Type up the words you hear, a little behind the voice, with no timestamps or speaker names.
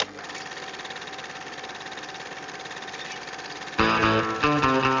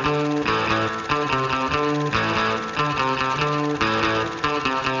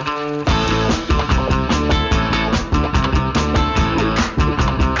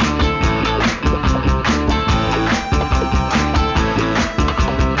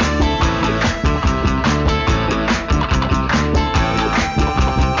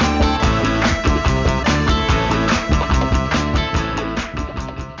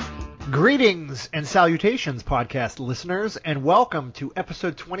Greetings and salutations, podcast listeners, and welcome to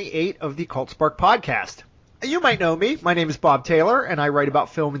episode 28 of the Cult Spark podcast. You might know me. My name is Bob Taylor, and I write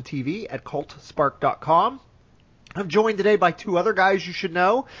about film and TV at cultspark.com. I'm joined today by two other guys you should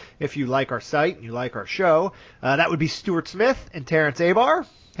know if you like our site and you like our show. That would be Stuart Smith and Terrence Abar.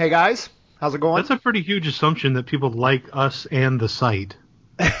 Hey, guys. How's it going? That's a pretty huge assumption that people like us and the site.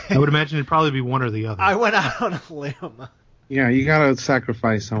 I would imagine it'd probably be one or the other. I went out on a limb. Yeah, you gotta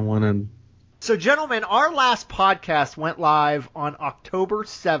sacrifice someone. And So, gentlemen, our last podcast went live on October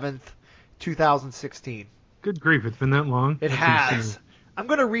 7th, 2016. Good grief, it's been that long? It That's has. insane. I'm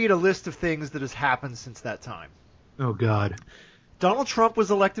going to read a list of things that has happened since that time. Oh, God. Donald Trump was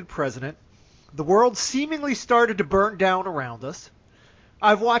elected president. The world seemingly started to burn down around us.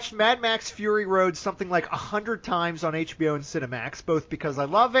 I've watched Mad Max Fury Road something like 100 times on HBO and Cinemax, both because I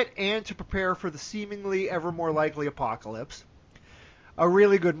love it and to prepare for the seemingly ever more likely apocalypse. A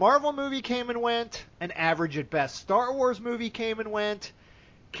really good Marvel movie came and went. An average at best Star Wars movie came and went.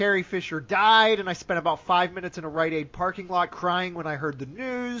 Carrie Fisher died, and I spent about 5 minutes in a Rite Aid parking lot crying when I heard the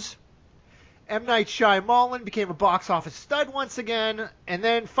news. M. Night Shyamalan became a box office stud once again. And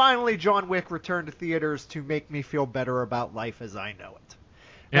then finally John Wick returned to theaters to make me feel better about life as I know it.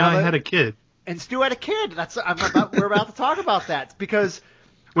 And I had a kid. And Stu had a kid. We're about to talk about that because...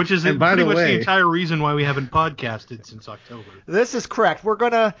 Which is pretty much the entire reason why we haven't podcasted since October. This is correct. We're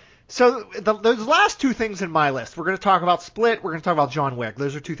going to... So those last two things in my list, we're going to talk about Split, we're going to talk about John Wick.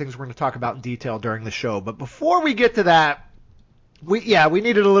 Those are two things we're going to talk about in detail during the show. But before we get to that, we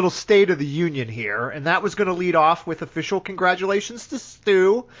needed a little State of the Union here, and that was going to lead off with official congratulations to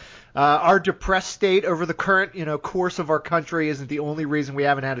Stu. Our depressed state over the current, course of our country isn't the only reason we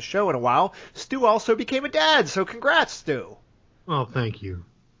haven't had a show in a while. Stu also became a dad, so congrats, Stu. Well, thank you.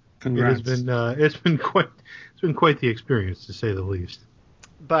 congrats. It's been quite the experience, to say the least.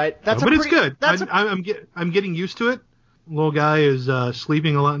 But it's good. I'm getting used to it. Little guy is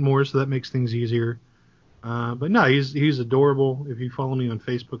sleeping a lot more, so that makes things easier. But no, he's adorable. If you follow me on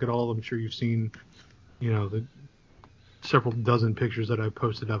Facebook at all, I'm sure you've seen, the several dozen pictures that I've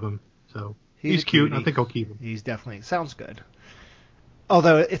posted of him. So he's cute. I think I'll keep him. He's definitely sounds good.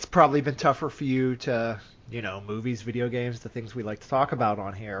 Although it's probably been tougher for you to, movies, video games, the things we like to talk about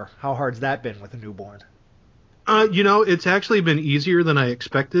on here. How hard's that been with a newborn? It's actually been easier than I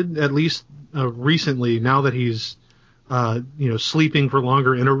expected, at least recently, now that he's, sleeping for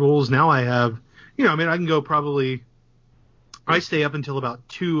longer intervals. Now I have, I can go I stay up until about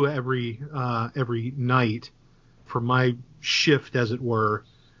 2 every night for my shift, as it were.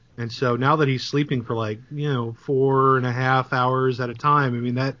 And so now that he's sleeping for 4.5 hours at a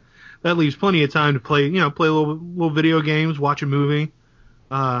time, that leaves plenty of time to play little video games, watch a movie.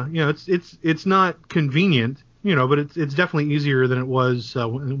 It's not convenient, but it's definitely easier than it was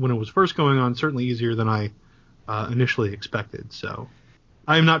when it was first going on. Certainly easier than I initially expected. So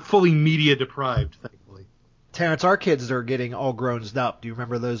I am not fully media deprived, thankfully. Terrence, our kids are getting all grown up. Do you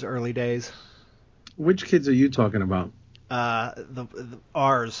remember those early days? Which kids are you talking about?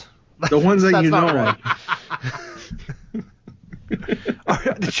 Ours. The ones that you know right.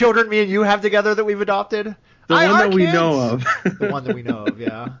 The children me and you have together that we've adopted? The one that we know of. The one that we know of,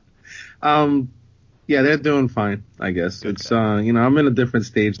 yeah. Yeah, they're doing fine, I guess. Good it's guy. I'm in a different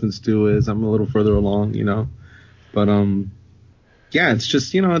stage than Stu is. I'm a little further along, But yeah, it's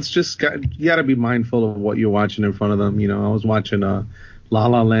just you got to be mindful of what you're watching in front of them. I was watching La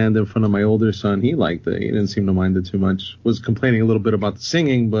La Land in front of my older son. He liked it. He didn't seem to mind it too much. Was complaining a little bit about the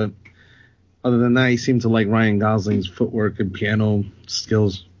singing, but other than that, he seemed to like Ryan Gosling's footwork and piano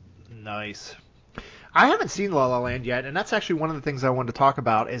skills. Nice. I haven't seen La La Land yet, and that's actually one of the things I wanted to talk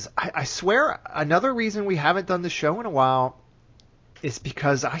about. Is I swear another reason we haven't done the show in a while is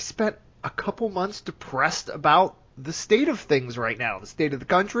because I spent a couple months depressed about the state of things right now, the state of the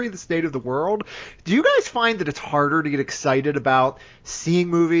country, the state of the world. Do you guys find that it's harder to get excited about seeing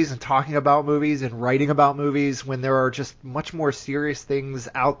movies and talking about movies and writing about movies when there are just much more serious things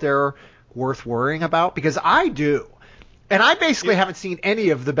out there worth worrying about? Because I do. And I basically haven't seen any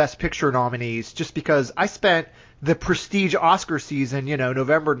of the Best Picture nominees just because I spent the prestige Oscar season,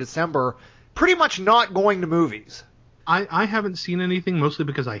 November, December, pretty much not going to movies. I haven't seen anything, mostly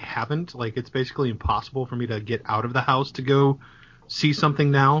because I haven't. It's basically impossible for me to get out of the house to go see something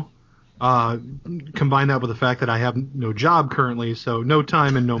now. Combine that with the fact that I have no job currently, so no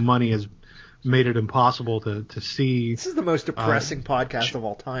time and no money has made it impossible to see. This is the most depressing podcast of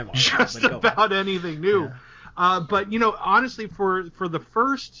all time. Just about anything new. Yeah. But, honestly, for the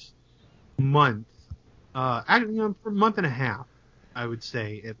first month, for a month and a half, I would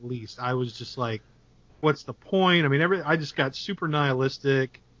say at least, I was just like, what's the point? I just got super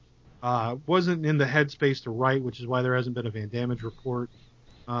nihilistic. Wasn't in the headspace to write, which is why there hasn't been a Van Damage report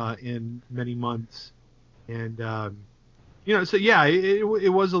in many months. And so yeah,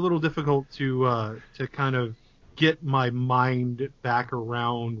 it was a little difficult to kind of get my mind back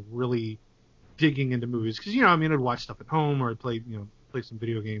around really digging into movies, because I'd watch stuff at home, or I'd play some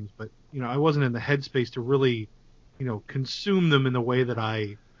video games, but I wasn't in the headspace to really consume them in the way that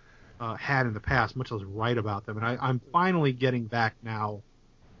I had in the past, much less write about them. And I'm finally getting back now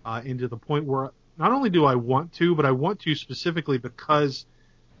into the point where not only do I want to, but I want to specifically because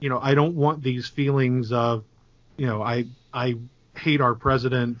I don't want these feelings of I hate our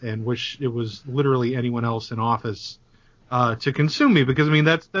president and wish it was literally anyone else in office to consume me, because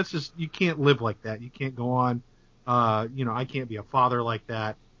that's just, you can't live like that. You can't go on. I can't be a father like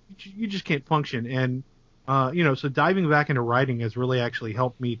that. You just can't function. And so diving back into writing has really actually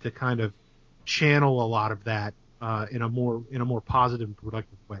helped me to kind of channel a lot of that in a more positive and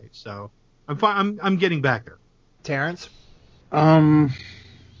productive way. So I'm getting back there. Terrence?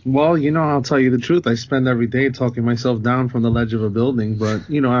 Well, I'll tell you the truth. I spend every day talking myself down from the ledge of a building, but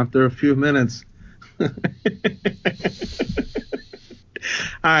after a few minutes.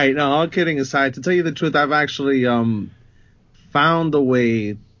 All right, no, all kidding aside, to tell you the truth, I've actually found a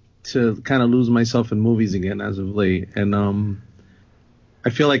way to kind of lose myself in movies again as of late, and I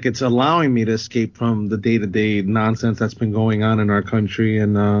feel like it's allowing me to escape from the day-to-day nonsense that's been going on in our country,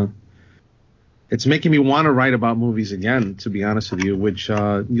 and it's making me want to write about movies again, to be honest with you, which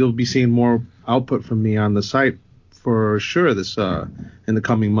you'll be seeing more output from me on the site for sure this in the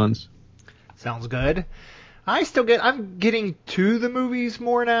coming months. Sounds good. I'm getting to the movies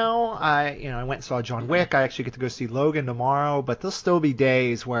more now. I went and saw John Wick. I actually get to go see Logan tomorrow, but there'll still be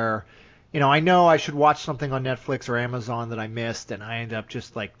days where, I know I should watch something on Netflix or Amazon that I missed, and I end up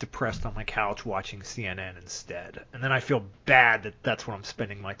just like depressed on my couch watching CNN instead. And then I feel bad that that's what I'm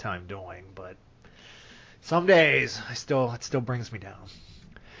spending my time doing, but some days it still brings me down.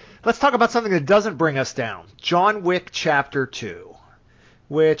 Let's talk about something that doesn't bring us down. John Wick Chapter 2.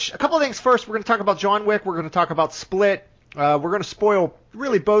 Which, a couple of things first, we're going to talk about John Wick, we're going to talk about Split, we're going to spoil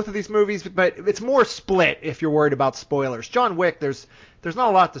really both of these movies, but it's more Split if you're worried about spoilers. John Wick, there's not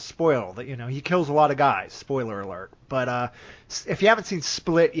a lot to spoil. That he kills a lot of guys, spoiler alert. But if you haven't seen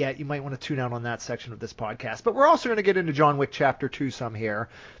Split yet, you might want to tune out on that section of this podcast. But we're also going to get into John Wick Chapter 2 some here.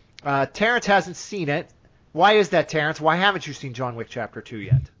 Terrence hasn't seen it. Why is that, Terrence? Why haven't you seen John Wick Chapter 2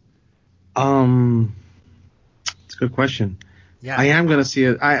 yet? It's a good question. Yeah. I am going to see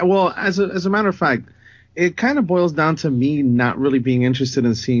it. As a matter of fact, it kind of boils down to me not really being interested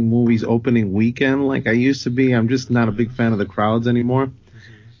in seeing movies opening weekend like I used to be. I'm just not a big fan of the crowds anymore.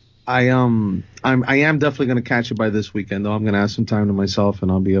 Mm-hmm. I am definitely going to catch it by this weekend, though. I'm going to have some time to myself,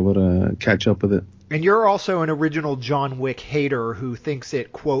 and I'll be able to catch up with it. And you're also an original John Wick hater who thinks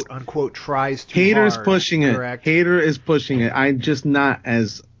it, quote unquote, tries too Hater's hard. Pushing it. Correct? Hater is pushing it. I'm just not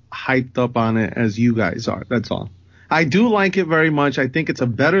as hyped up on it as you guys are. That's all. I do like it very much. I think it's a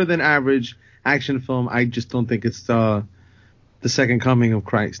better than average action film. I just don't think it's the second coming of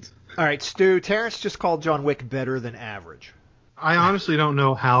Christ. All right, Stu, Terrence just called John Wick better than average. I honestly don't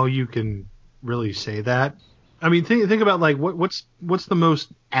know how you can really say that. I mean, think about like what's the most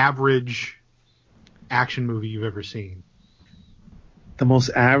average action movie you've ever seen? The most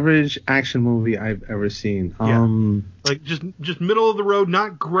average action movie I've ever seen. Yeah. Like just middle of the road,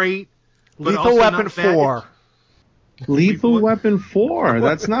 not great. Lethal Weapon 4. Lethal Weapon 4.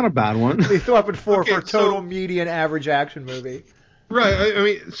 That's not a bad one. Lethal Weapon 4 for total median average action movie. Right. I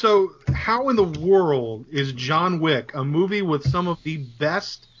mean, so how in the world is John Wick, a movie with some of the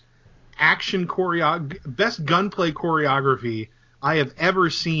best best gunplay choreography I have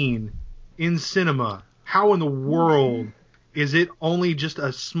ever seen in cinema, how in the world is it only just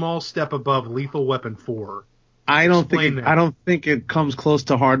a small step above Lethal Weapon 4? I don't think it comes close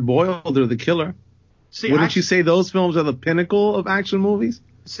to Hard Boiled or The Killer. See, Wouldn't you say those films are the pinnacle of action movies?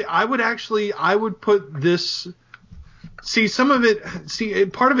 See, I would put this. See, some of it. See,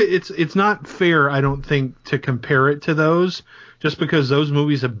 part of it. It's not fair, I don't think, to compare it to those, just because those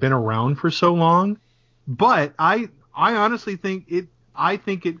movies have been around for so long. But I honestly think it. I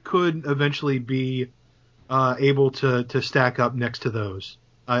think it could eventually be able to stack up next to those.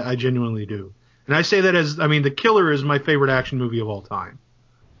 I genuinely do, and I say that as The Killer is my favorite action movie of all time.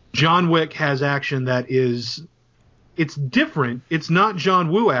 John Wick has action that it's different. It's not John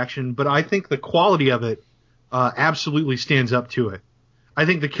Woo action, but I think the quality of it absolutely stands up to it. I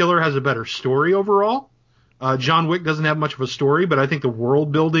think The Killer has a better story overall. John Wick doesn't have much of a story, but I think the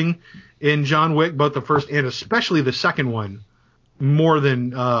world building in John Wick, both the first and especially the second one, more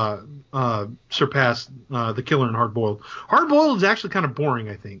than surpassed The Killer and Hard Boiled. Hard Boiled is actually kind of boring,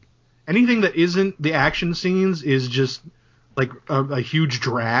 I think. anything that isn't the action scenes is just like a huge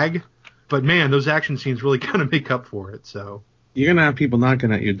drag. But man, those action scenes really kind of make up for it. So You're gonna have people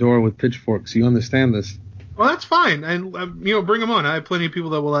knocking at your door with pitchforks. You understand this? well, that's fine, and bring them on. I have plenty of people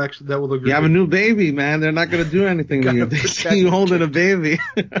that will agree. You have a new baby, man. They're not gonna do anything to you. They see you holding a baby.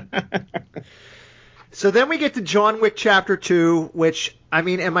 So then we get to John Wick Chapter 2, which, I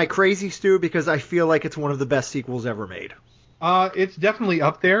mean, am I crazy, Stu? Because I feel like it's one of the best sequels ever made. It's definitely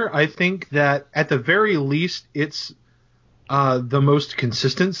up there. I think that at the very least, it's the most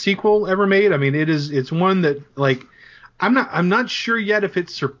consistent sequel ever made. I mean, it's one that, like, I'm not sure yet if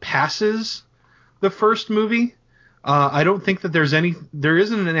it surpasses the first movie. I don't think that there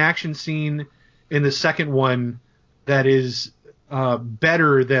isn't an action scene in the second one that is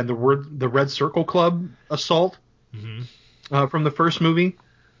better than the Red Circle Club assault from the first movie.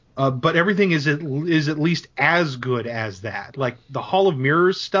 But everything is at least as good as that. Like the Hall of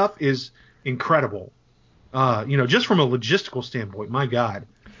Mirrors stuff is incredible. Just from a logistical standpoint, my God.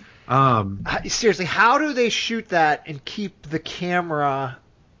 Seriously, how do they shoot that and keep the camera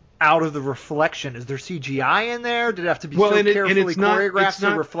out of the reflection? Is there CGI in there? Did it have to be carefully choreographed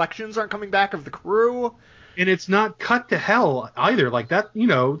so reflections aren't coming back of the crew? And it's not cut to hell either. Like that,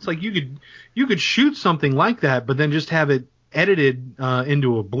 it's like you could shoot something like that, but then just have it edited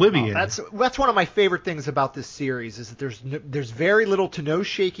into oblivion. That's one of my favorite things about this series is that there's very little to no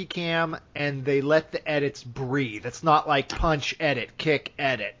shaky cam, and they let the edits breathe. It's not like punch, edit, kick,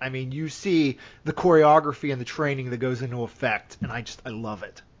 edit. I mean, you see the choreography and the training that goes into effect, and I love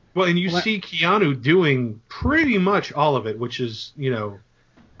it. Well, and you see Keanu doing pretty much all of it, which is,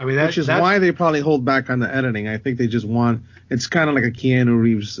 which is why they probably hold back on the editing. I think they just want, it's kind of like a Keanu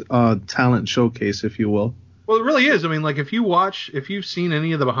Reeves talent showcase, if you will. Well, it really is. I mean, like if you've seen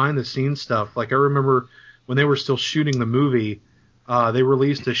any of the behind the scenes stuff, like I remember when they were still shooting the movie, they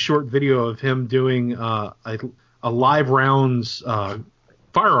released a short video of him doing a live rounds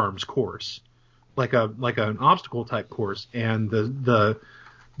firearms course, like an obstacle type course, and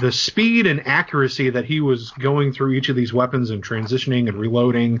the speed and accuracy that he was going through each of these weapons and transitioning and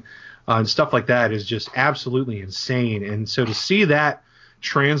reloading and stuff like that is just absolutely insane. And so to see that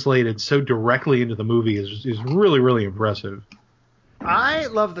translated so directly into the movie is really, really impressive. I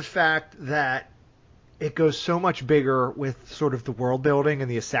love the fact that it goes so much bigger with sort of the world building and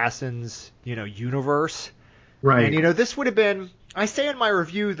the Assassins, universe. Right. And, this would have been, I say in my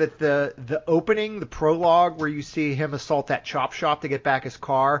review that the opening, the prologue where you see him assault that chop shop to get back his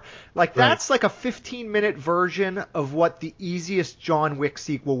car, that's like a 15-minute version of what the easiest John Wick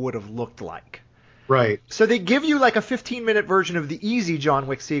sequel would have looked like. Right. So they give you like a 15-minute version of the easy John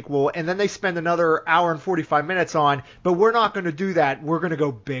Wick sequel, and then they spend another hour and 45 minutes on, but we're not going to do that. We're going to go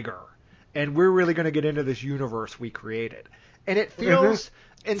bigger. And we're really going to get into this universe we created. And it feels,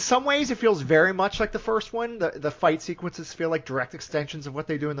 in some ways, it feels very much like the first one. The fight sequences feel like direct extensions of what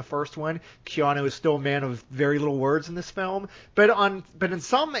they do in the first one. Keanu is still a man of very little words in this film. But in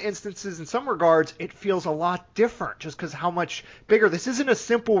some instances, in some regards, it feels a lot different just because how much bigger. This isn't a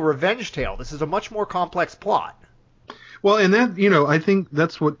simple revenge tale. This is a much more complex plot. Well, and that, I think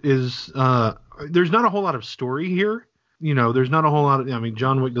that's what is, there's not a whole lot of story here. There's not a whole lot of,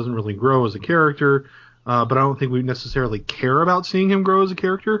 John Wick doesn't really grow as a character. But I don't think we necessarily care about seeing him grow as a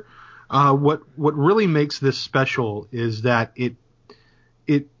character. What really makes this special is that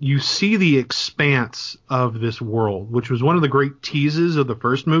you see the expanse of this world, which was one of the great teases of the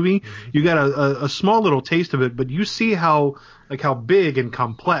first movie. Mm-hmm. You got a small little taste of it, but you see how big and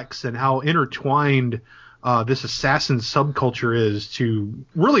complex and how intertwined this assassin subculture is to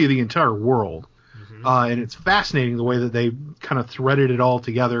really the entire world. Mm-hmm. And it's fascinating the way that they kind of threaded it all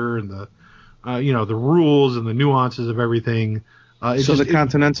together and the rules and the nuances of everything. The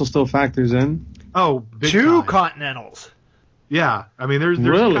Continental still factors in? Oh, big Two time. Continentals. Yeah, I mean, there's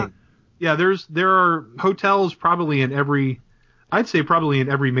really? There are hotels probably in every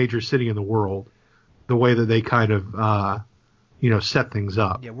major city in the world. The way that they kind of set things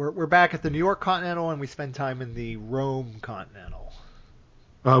up. Yeah, we're back at the New York Continental, and we spend time in the Rome Continental.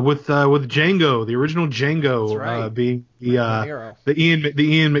 With Django, the original Django, that's right. Being the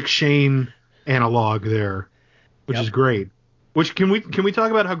Ian McShane analog there, which is great. Which can we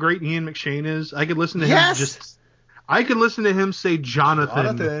talk about how great Ian McShane is? I could listen to him I could listen to him say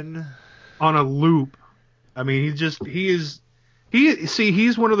Jonathan on a loop. I mean, he's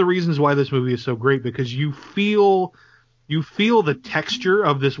one of the reasons why this movie is so great, because you feel the texture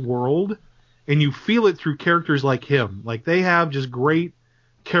of this world, and you feel it through characters like him. Like they have just great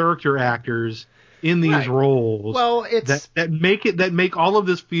character actors in these roles that make all of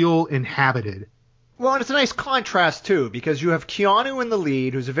this feel inhabited. Well, and it's a nice contrast, too, because you have Keanu in the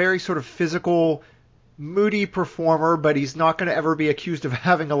lead, who's a very sort of physical, moody performer, but he's not going to ever be accused of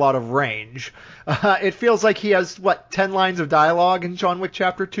having a lot of range. It feels like he has, 10 lines of dialogue in John Wick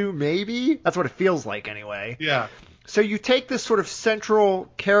Chapter 2, maybe? That's what it feels like, anyway. Yeah. So you take this sort of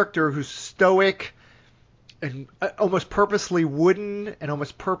central character who's stoic and almost purposely wooden and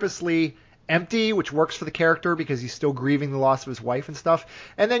almost purposely empty, which works for the character because he's still grieving the loss of his wife and stuff.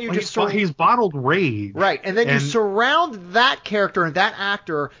 And then he's bottled rage. Right. And then you surround that character and that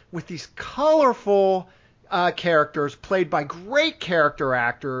actor with these colorful characters played by great character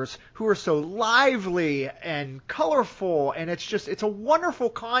actors who are so lively and colorful, and it's a wonderful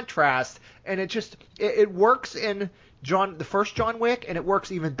contrast, and it works in the first John Wick, and it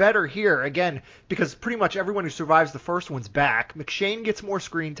works even better here, again, because pretty much everyone who survives the first one's back. McShane gets more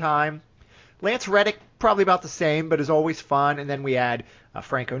screen time. Lance Reddick, probably about the same, but is always fun. And then we add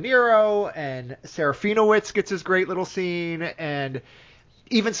Franco Nero, and Serafinowicz gets his great little scene, and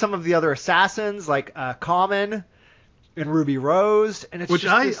even some of the other assassins, like Common and Ruby Rose. And it's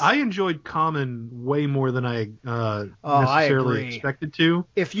I enjoyed Common way more than I necessarily expected to.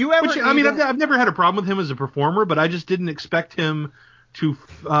 If you ever, I've never had a problem with him as a performer, but I just didn't expect him to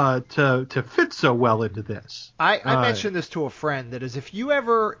fit so well into this. I mentioned this to a friend, that is, if you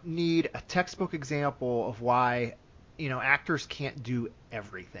ever need a textbook example of why actors can't do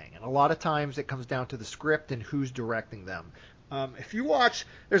everything, and a lot of times it comes down to the script and who's directing them. If you watch,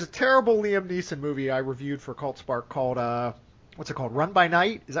 there's a terrible Liam Neeson movie I reviewed for Cult Spark called what's it called? Run by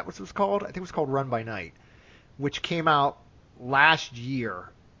Night? Is that what it was called? I think it was called Run by Night, which came out last year.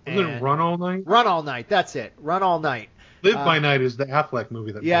 Wasn't it Run All Night? Run All Night. That's it. Run All Night. Live by Night is the Affleck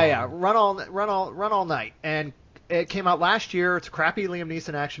movie that. Yeah. Run all night, and it came out last year. It's a crappy Liam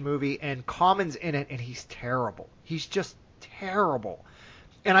Neeson action movie, and Common's in it, and he's terrible. He's just terrible.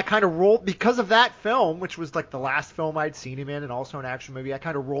 And I kind of rolled, because of that film, which was like the last film I'd seen him in, and also an action movie. I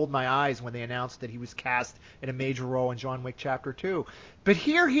kind of rolled my eyes when they announced that he was cast in a major role in John Wick Chapter 2. But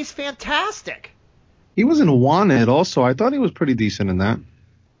here, he's fantastic. He was in Wanted also. I thought he was pretty decent in that.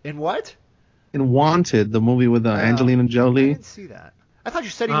 In what? In Wanted, the movie with Angelina Jolie. I didn't see that. I thought you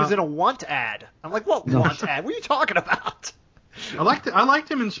said he was in a Want ad. I'm like, what Want ad? What are you talking about? I liked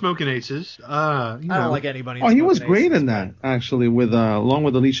him in Smoking Aces. I don't like anybody. He was great in that, actually, with along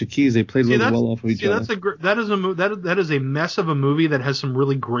with Alicia Keys. They played really well off of each other. That is a mess of a movie that has some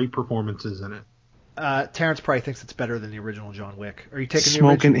really great performances in it. Terrence probably thinks it's better than the original John Wick. Are you taking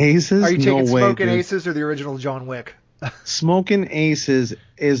Smoking Aces? Are you taking Smoking dude. Aces or the original John Wick? Smoking Aces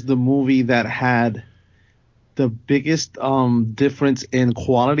is the movie that had the biggest difference in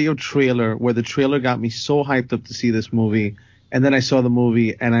quality of trailer, where the trailer got me so hyped up to see this movie, and then I saw the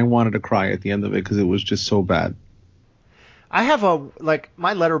movie and I wanted to cry at the end of it because it was just so bad. I have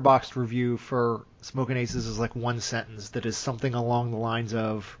my Letterboxd review for Smoking Aces is like one sentence that is something along the lines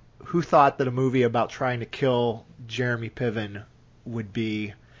of, who thought that a movie about trying to kill Jeremy Piven would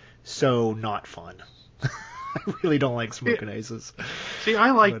be so not fun? I really don't like Smoking Aces. See,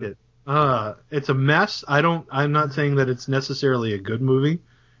 I liked it. It's a mess. I'm not saying that it's necessarily a good movie.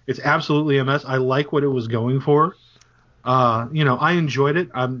 It's absolutely a mess. I like what it was going for. I enjoyed it.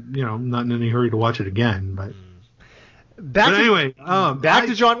 I'm not in any hurry to watch it again, but back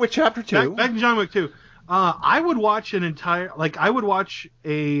to John Wick Chapter 2. Back to John Wick 2. I would watch I would watch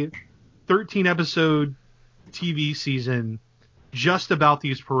a 13 episode TV season just about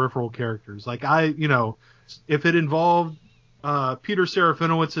these peripheral characters. If it involved Peter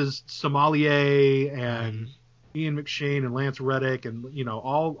Serafinowicz's Sommelier and Ian McShane and Lance Reddick and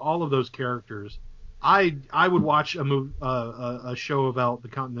all of those characters, I would watch a show about the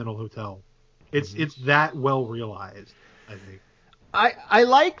Continental Hotel. It's that well realized, I think. I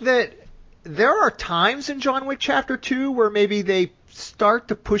like that there are times in John Wick Chapter 2 where maybe they start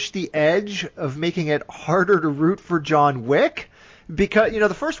to push the edge of making it harder to root for John Wick. Because,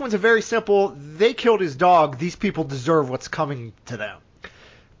 the first one's a very simple, they killed his dog, these people deserve what's coming to them.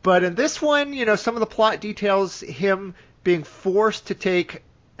 But in this one, some of the plot details him being forced to take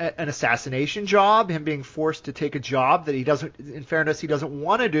an assassination job, him being forced to take a job that he doesn't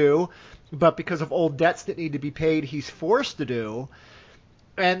want to do, but because of old debts that need to be paid, he's forced to do.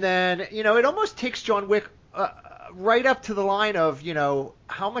 And then, it almost takes John Wick right up to the line of,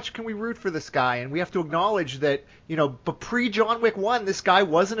 how much can we root for this guy? And we have to acknowledge that, but pre-John Wick 1, this guy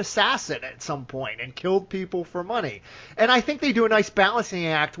was an assassin at some point and killed people for money. And I think they do a nice balancing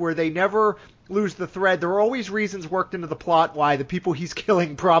act where they never lose the thread. There are always reasons worked into the plot why the people he's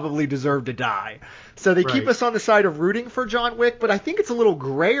killing probably deserve to die. So they keep us on the side of rooting for John Wick, but I think it's a little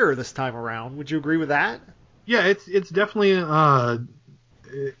grayer this time around. Would you agree with that? Yeah, it's definitely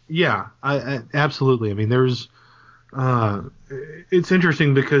Yeah, I absolutely. I mean, there's it's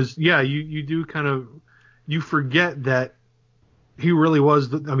interesting because you do kind of you forget that he really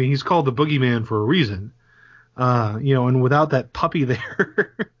was. I mean, he's called the boogeyman for a reason. And without that puppy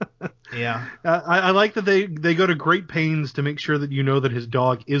there, Yeah. I like that they go to great pains to make sure that you know that his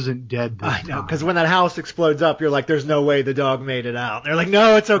dog isn't dead this I know, time. because when that house explodes up, you're like, there's no way the dog made it out. They're like,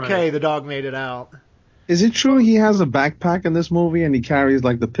 no, it's okay, Right. the dog made it out. Is it true he has a backpack in this movie and he carries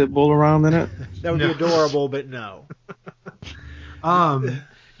like the pit bull around in it? That would be adorable, but no.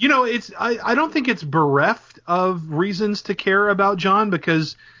 It's I don't think it's bereft of reasons to care about John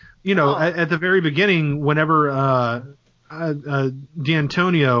because, at the very beginning, whenever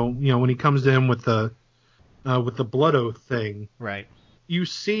D'Antonio, when he comes to him with the blood oath thing, Right. you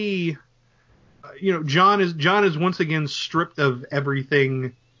see, John is once again stripped of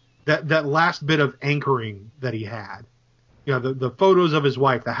everything, that last bit of anchoring that he had. The photos of his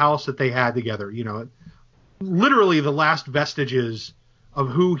wife, the house that they had together, literally the last vestiges of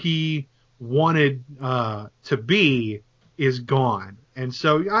who he wanted to be is gone. And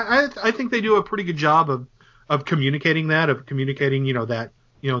so I think they do a pretty good job of communicating that,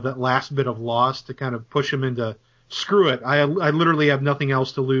 that last bit of loss to kind of push him into screw it. I literally have nothing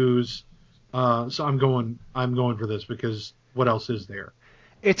else to lose. So I'm going for this because what else is there?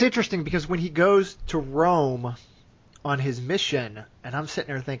 It's interesting because when he goes to Rome on his mission, and I'm sitting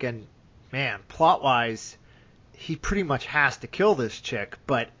there thinking, man, plot-wise, he pretty much has to kill this chick,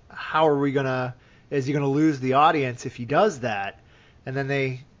 but how are we is he gonna lose the audience if he does that? And then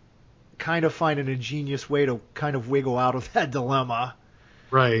they kind of find an ingenious way to kind of wiggle out of that dilemma.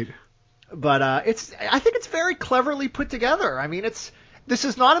 Right. But I think it's very cleverly put together. I mean, this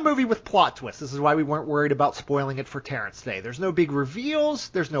is not a movie with plot twists. This is why we weren't worried about spoiling it for Terrence today. There's no big reveals.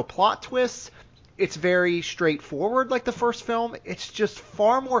 There's no plot twists. It's very straightforward like the first film. It's just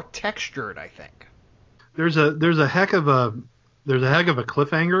far more textured, I think. There's a heck of a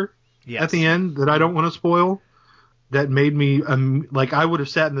cliffhanger at the end that I don't want to spoil. That made me I would have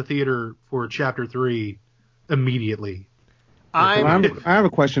sat in the theater for Chapter 3 immediately. I have a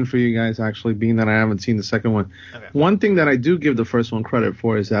question for you guys, actually, being that I haven't seen the second one. Okay. One thing that I do give the first one credit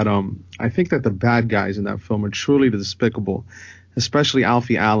for is that I think that the bad guys in that film are truly despicable, especially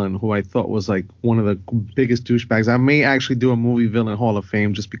Alfie Allen, who I thought was like one of the biggest douchebags. I may actually do a movie villain Hall of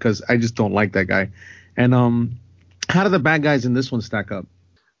Fame just because I just don't like that guy. And how do the bad guys in this one stack up?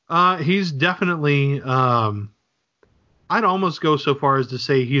 He's definitely I'd almost go so far as to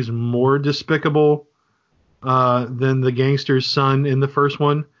say he's more despicable than the gangster's son in the first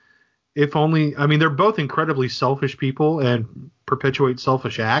one. If only, I mean, they're both incredibly selfish people and perpetuate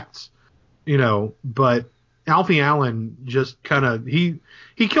selfish acts, but Alfie Allen just kind of, he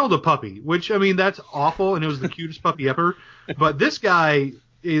killed a puppy, which, I mean, that's awful, and it was the cutest puppy ever, but this guy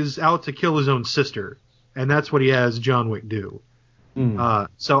is out to kill his own sister, and that's what he has John Wick do.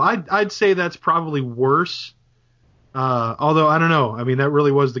 So I'd say that's probably worse. Although I don't know. I mean, that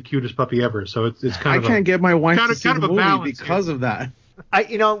really was the cutest puppy ever. So it's kind of. I can't get my wife to see kind the of a movie balance because here. of that.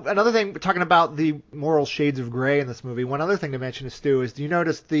 Another thing, talking about the moral shades of gray in this movie, one other thing to mention is, Stu, is do you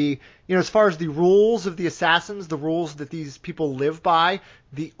notice as far as the rules of the assassins, the rules that these people live by,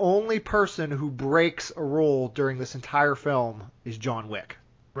 the only person who breaks a rule during this entire film is John Wick.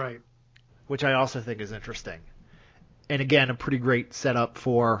 Right. Which I also think is interesting. And again, a pretty great setup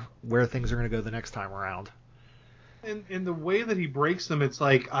for where things are going to go the next time around. And the way that he breaks them, it's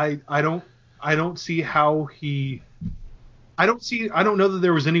like I don't see how he. I don't know that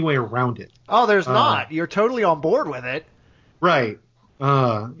there was any way around it. Oh, there's not. You're totally on board with it. Right.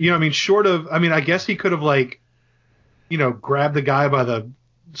 I mean, short of, I mean, I guess he could have grabbed the guy by the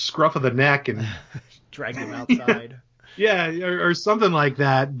scruff of the neck and dragged him outside. Yeah, or something like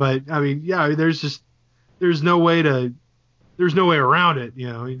that. But I mean, there's no way around it.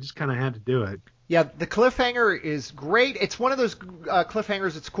 He just kind of had to do it. Yeah, the cliffhanger is great. It's one of those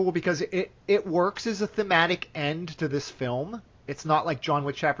cliffhangers that's cool because it works as a thematic end to this film. It's not like John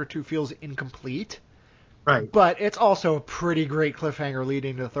Wick Chapter 2 feels incomplete. Right. But it's also a pretty great cliffhanger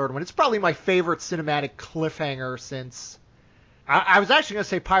leading to the third one. It's probably my favorite cinematic cliffhanger since... I was actually going to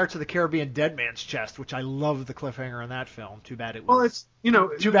say Pirates of the Caribbean Dead Man's Chest, which I love the cliffhanger in that film. Too bad it was...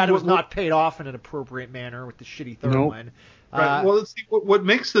 Too bad it was not paid off in an appropriate manner with the shitty third one. Right. Well, let's see. What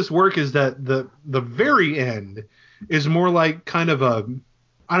makes this work is that the very end is more like kind of a,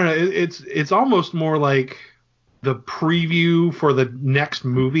 I don't know. It's almost more like the preview for the next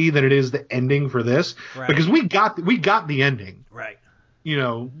movie than it is the ending for this, because we got the ending. Right.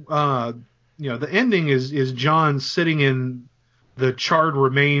 The ending is John sitting in the charred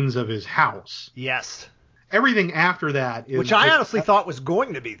remains of his house. Yes. everything after that is... Which I honestly thought was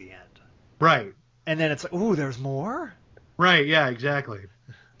going to be the end. Right. And then it's like, ooh, there's more? Right, yeah, exactly.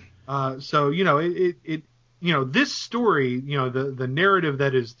 So, you know, this story, you know, the narrative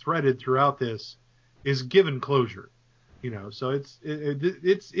that is threaded throughout this is given closure. You know, so it's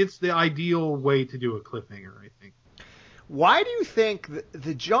the ideal way to do a cliffhanger, I think. Why do you think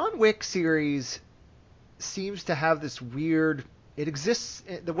the John Wick series seems to have this weird... It exists...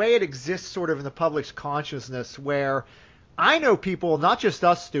 The way it exists sort of in the public's consciousness where I know people, not just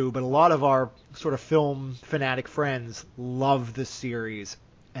us, Stu, but a lot of our sort of film fanatic friends love the series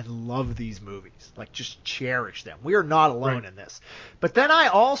and love these movies. Like, just cherish them. We are not alone in this. But then I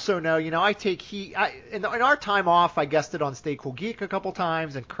also know, you know, I take heat... In our time off, I guested on Stay Cool Geek a couple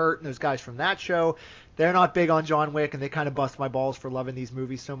times, and Kurt and those guys from that show, they're not big on John Wick, and they kind of bust my balls for loving these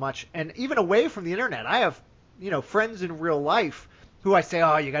movies so much. And even away from the internet, I have, you know, friends in real life who I say,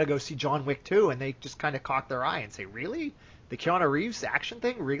 oh, you got to go see John Wick 2, and they just kind of cock their eye and say, really? The Keanu Reeves action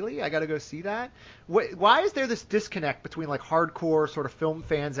thing? Really? I got to go see that? Why is there this disconnect between, like, hardcore sort of film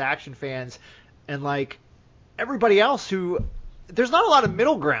fans, action fans, and, like, everybody else who... There's not a lot of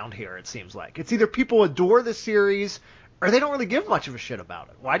middle ground here, it seems like. It's either people adore the series, or they don't really give much of a shit about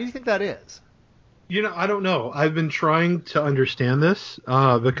it. Why do you think that is? You know, I don't know. I've been trying to understand this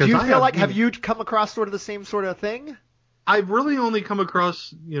because do you feel like... Have you come across sort of the same sort of thing? I've really only come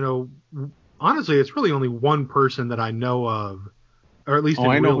across, you know... Honestly, it's really only one person that I know of, or at least in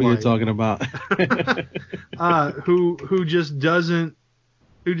I know real what life, you're talking about. who just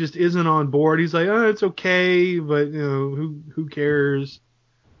isn't on board. He's like, oh, it's okay, but you know, who cares?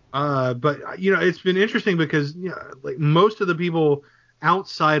 But you know, it's been interesting because you know, like most of the people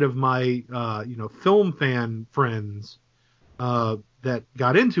outside of my you know, film fan friends that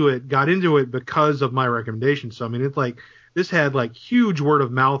got into it because of my recommendation. So I mean, it's like. This had like huge word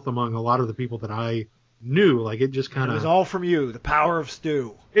of mouth among a lot of the people that I knew. Like it just kind of... It was all from you, the power of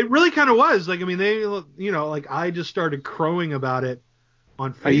Stu. It really kind of was. Like, I mean, they, you know, like I just started crowing about it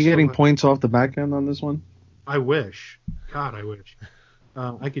on Facebook. Are you getting points off the back end on this one? I wish. God, I wish.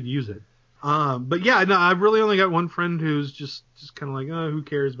 I could use it. But yeah, no, I've really only got one friend who's just kind of like, oh, who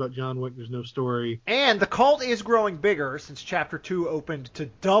cares about John Wick? There's no story. And the cult is growing bigger since Chapter 2 opened to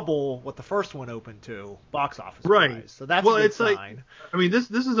double what the first one opened to, box office right. wise. So that's a good sign. Like, I mean, this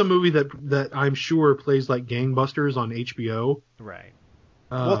is a movie that I'm sure plays like gangbusters on HBO. Right.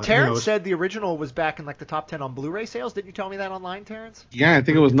 Well, Terrence you know, said the original was back in like the top 10 on Blu-ray sales. Didn't you tell me that online, Terrence? Yeah, I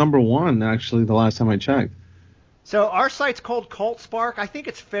think it was number 1 actually the last time I checked. So our site's called Cult Spark. I think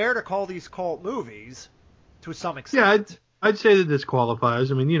it's fair to call these cult movies to some extent. Yeah, I'd say that this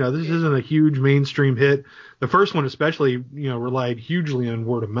qualifies. I mean, you know, this isn't a huge mainstream hit. The first one especially, you know, relied hugely on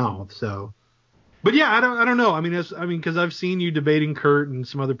word of mouth. So, but yeah, I don't know. I mean, because I've seen you debating Kurt and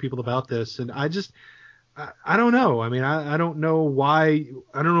some other people about this, and I don't know. I mean, I don't know why.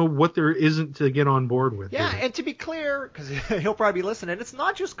 I don't know what there isn't to get on board with. Yeah, here. and to be clear, because he'll probably be listening, it's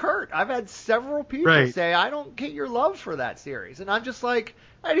not just Kurt. I've had several people say, I don't get your love for that series. And I'm just like,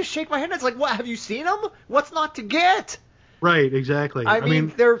 I just shake my head. It's like, what? Have you seen them? What's not to get? Right, exactly. I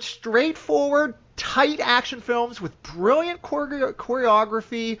mean, they're straightforward, tight action films with brilliant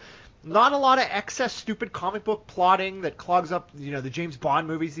choreography. Not a lot of excess stupid comic book plotting that clogs up, you know, the James Bond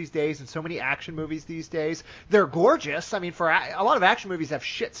movies these days and so many action movies these days. They're gorgeous. I mean, for a lot of action movies have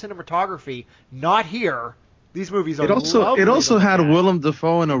shit cinematography. Not here. These movies are lovely. It also had Willem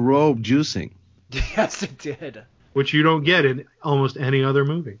Dafoe in a robe juicing. Yes, it did. Which you don't get in almost any other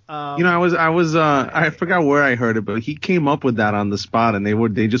movie. You know, I forgot where I heard it, but he came up with that on the spot, and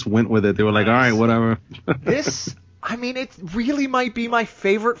they just went with it. They were like, all right, whatever. I mean, it really might be my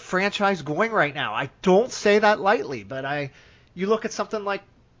favorite franchise going right now. I don't say that lightly, but you look at something like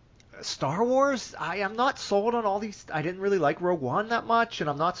Star Wars, I am not sold on all these. I didn't really like Rogue One that much, and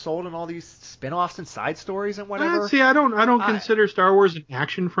I'm not sold on all these spin-offs and side stories and whatever. See, I don't consider Star Wars an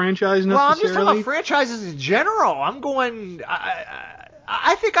action franchise necessarily. Well, I'm just talking about franchises in general. I'm going.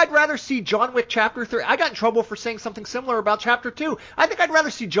 I think I'd rather see John Wick Chapter 3. I got in trouble for saying something similar about Chapter 2. I think I'd rather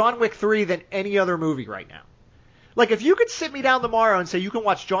see John Wick 3 than any other movie right now. Like, if you could sit me down tomorrow and say you can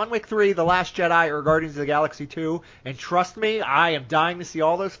watch John Wick 3, The Last Jedi, or Guardians of the Galaxy 2, and trust me, I am dying to see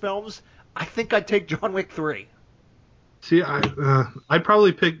all those films, I think I'd take John Wick 3. See, I'd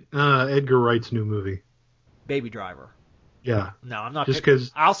probably pick Edgar Wright's new movie. Baby Driver. Yeah. No, I'm not. Just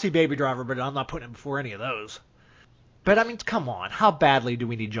because I'll see Baby Driver, but I'm not putting it before any of those. But, I mean, come on. How badly do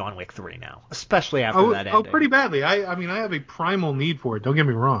we need John Wick 3 now? Especially after that ending. Oh, pretty badly. I mean, I have a primal need for it. Don't get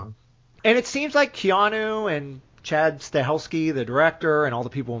me wrong. And it seems like Keanu and Chad Stahelski, the director, and all the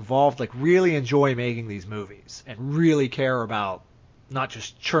people involved, like, really enjoy making these movies and really care about not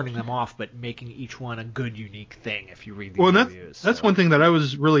just churning them off, but making each one a good, unique thing. If you read these Well, reviews, that's one thing that I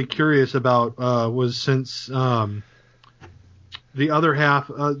was really curious about was since the other half.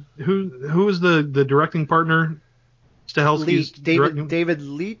 Who is the directing partner? Stahelski's David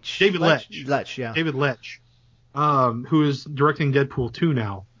Leitch. David Lech. Yeah. David Lech, who is directing Deadpool 2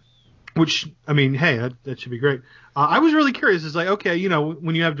 now. Which, I mean, hey, that should be great. I was really curious. It's like, okay, you know,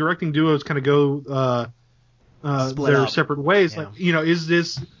 when you have directing duos kind of go Split their up. separate ways, Yeah. like, you know, is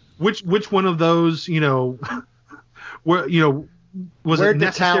this which one of those, you know, where, you know, was Where'd it the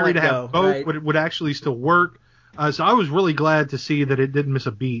necessary to have talent both? go, right? Would it actually still work? So I was really glad to see that it didn't miss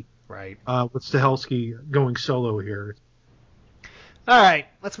a beat. Right. With Stahelski going solo here. All right,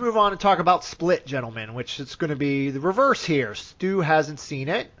 let's move on and talk about Split, gentlemen, which is going to be the reverse here. Stu hasn't seen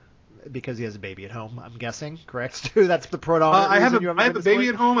it because he has a baby at home, I'm guessing. Correct, Stu? That's the predominant reason you haven't I have a baby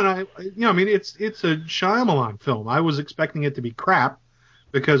at home, and I mean, it's a Shyamalan film. I was expecting it to be crap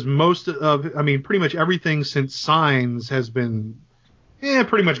because pretty much everything since Signs has been,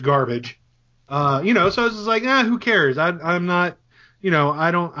 pretty much garbage. You know, so I was just like, who cares? I'm not, you know,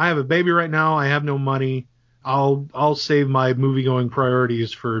 I have a baby right now. I have no money. I'll save my movie going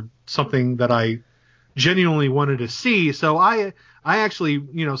priorities for something that I genuinely wanted to see. So I actually,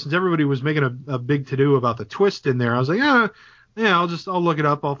 you know, since everybody was making a big to-do about the twist in there, I was like, I'll look it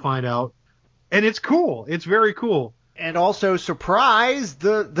up. I'll find out. And it's cool. It's very cool. And also, surprise,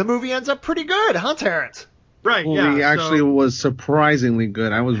 the movie ends up pretty good, huh, Terrence? Right, Well, yeah. It actually was surprisingly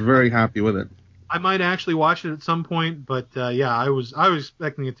good. I was very happy with it. I might actually watch it at some point, but I was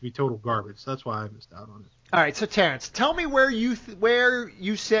expecting it to be total garbage. That's why I missed out on it. All right, so Terrence, tell me where you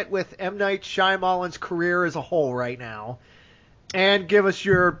sit with M. Night Shyamalan's career as a whole right now, and give us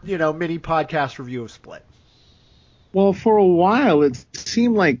your mini podcast review of Split. Well, for a while, it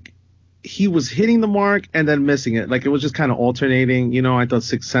seemed like he was hitting the mark and then missing it. Like, it was just kind of alternating. You know, I thought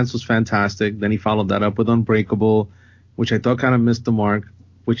Sixth Sense was fantastic. Then he followed that up with Unbreakable, which I thought kind of missed the mark,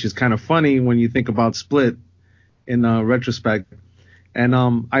 which is kind of funny when you think about Split in retrospect. And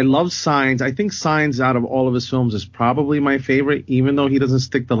I love Signs. I think Signs, out of all of his films, is probably my favorite, even though he doesn't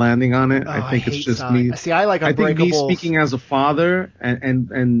stick the landing on it. I think it's just Signs. me. See, I like Unbreakable. I think me speaking as a father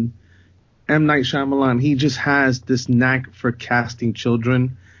and M. Night Shyamalan, he just has this knack for casting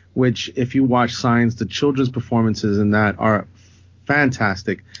children, which if you watch Signs, the children's performances in that are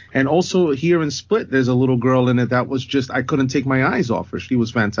fantastic. And also here in Split, there's a little girl in it that was just, I couldn't take my eyes off her. She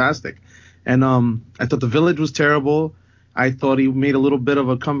was fantastic. And I thought The Village was terrible. I thought he made a little bit of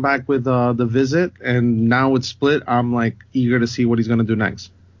a comeback with The Visit. And now with Split, I'm like eager to see what he's going to do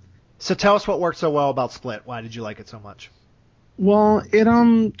next. So tell us what worked so well about Split. Why did you like it so much? Well,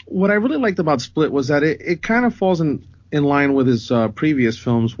 what I really liked about Split was that it kind of falls in line with his previous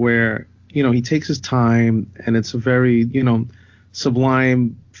films where, you know, he takes his time and it's a very, you know,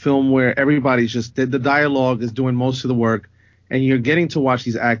 sublime film where everybody's just, the dialogue is doing most of the work and you're getting to watch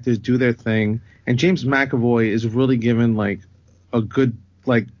these actors do their thing. And James McAvoy is really given like a good,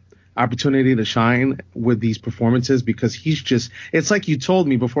 like, opportunity to shine with these performances because he's just, it's like you told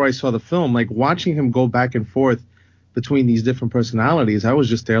me before I saw the film, like watching him go back and forth between these different personalities, I was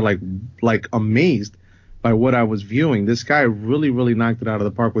just there like amazed by what I was viewing. This guy really, really knocked it out of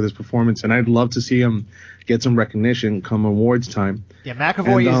the park with his performance, and I'd love to see him get some recognition come awards time. Yeah,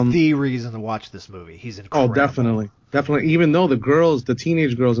 McAvoy is the reason to watch this movie. He's incredible. Oh, definitely. Even though the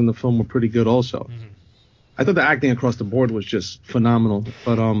teenage girls in the film were pretty good also. Mm-hmm. I thought the acting across the board was just phenomenal.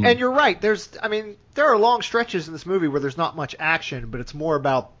 But and you're right. There are long stretches in this movie where there's not much action, but it's more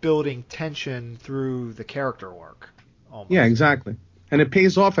about building tension through the character work. Almost. Yeah, exactly. And it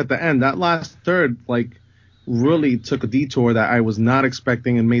pays off at the end. That last third, like, really took a detour that I was not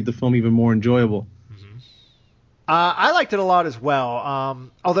expecting and made the film even more enjoyable. Mm-hmm. I liked it a lot as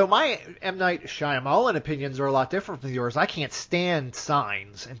well. Although my M. Night Shyamalan opinions are a lot different from yours. I can't stand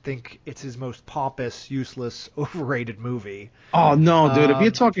Signs and think it's his most pompous, useless, overrated movie. Oh, no, dude. If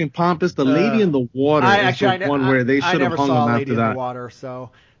you're talking pompous, The Lady in the Water is the one where they should have hung him after that. I never saw Lady in the Water,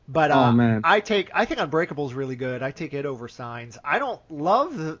 so... But oh, man. I think Unbreakable is really good. I take it over Signs. I don't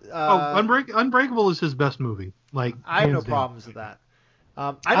love the. Unbreakable is his best movie. Like, I have no problems with that.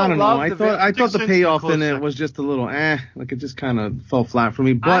 I don't know. I thought the payoff in it was just a little like it just kind of fell flat for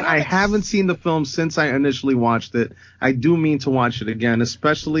me. But I haven't seen the film since I initially watched it. I do mean to watch it again,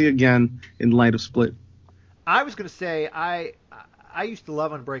 especially again in light of Split. I was going to say I used to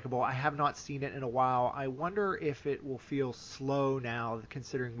love Unbreakable. I have not seen it in a while. I wonder if it will feel slow now,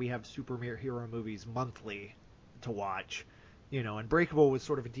 considering we have superhero movies monthly to watch. You know, Unbreakable was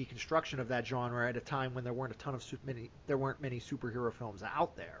sort of a deconstruction of that genre at a time when there weren't many superhero films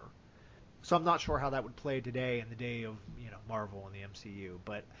out there. So I'm not sure how that would play today in the day of Marvel and the MCU.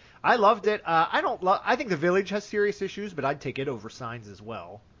 But I loved it. I think The Village has serious issues, but I'd take it over Signs as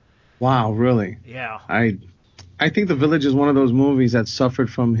well. Wow, really? Yeah. I think The Village is one of those movies that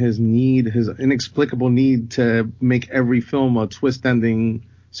suffered from his inexplicable need to make every film a twist-ending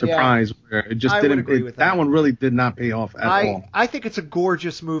surprise. Where it just I would agree with that one really did not pay off at all. I think it's a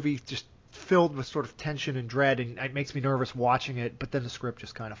gorgeous movie, just filled with sort of tension and dread, and it makes me nervous watching it. But then the script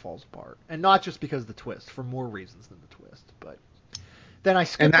just kind of falls apart, and not just because of the twist, for more reasons than the twist. But then I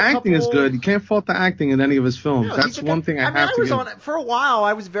skipped. And the acting is good. You can't fault the acting in any of his films. No, that's one thing I have to give. On it for a while.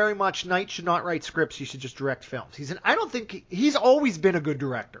 I was very much Knight should not write scripts. He should just direct films. I don't think he's always been a good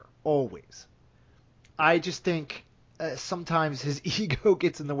director. Always. I just think sometimes his ego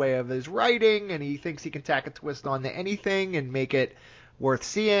gets in the way of his writing, and he thinks he can tack a twist onto anything and make it worth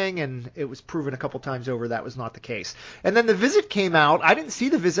seeing, and it was proven a couple times over that was not the case. And then The Visit came out. I didn't see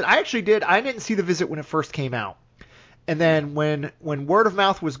The Visit. I actually did. I didn't see The Visit when it first came out. And then when word of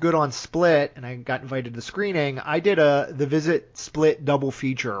mouth was good on Split, and I got invited to the screening, I did The Visit Split double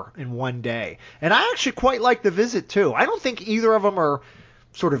feature in one day. And I actually quite like The Visit too. I don't think either of them are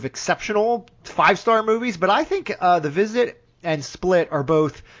sort of exceptional 5-star movies, but I think The Visit and Split are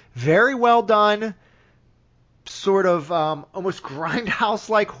both very well done, sort of almost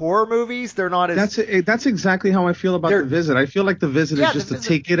grindhouse-like horror movies. They're not as... That's exactly how I feel about The Visit. I feel like The Visit is just a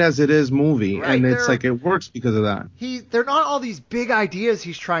take-it-as-it-is movie, right, and it's like it works because of that. They're not all these big ideas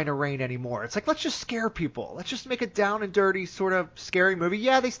he's trying to rein anymore. It's like, let's just scare people. Let's just make a down-and-dirty sort of scary movie.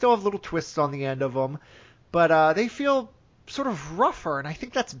 Yeah, they still have little twists on the end of them, but they feel sort of rougher, and I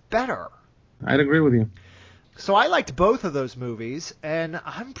think that's better. I'd agree with you. So I liked both of those movies, and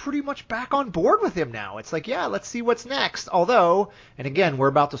I'm pretty much back on board with him now. It's like, yeah, let's see what's next. Although, and again, we're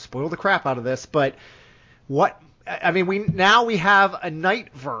about to spoil the crap out of this, but we have a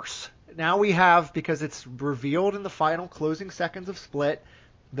Nightverse. Now we have, because it's revealed in the final closing seconds of Split,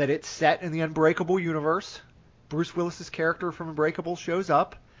 that it's set in the Unbreakable universe. Bruce Willis's character from Unbreakable shows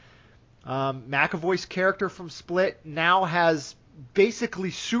up. McAvoy's character from Split now has basically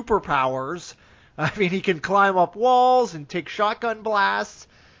superpowers. I mean, he can climb up walls and take shotgun blasts,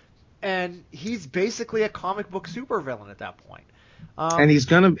 and he's basically a comic book supervillain at that point. And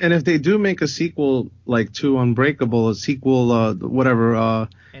if they do make a sequel like to Unbreakable, a sequel, a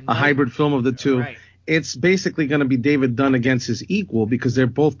hybrid film of the two, right, it's basically going to be David Dunn against his equal because they're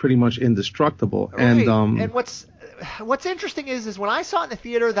both pretty much indestructible. Right. And what's interesting is when I saw it in the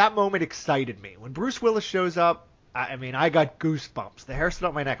theater, that moment excited me. When Bruce Willis shows up, I got goosebumps. The hair stood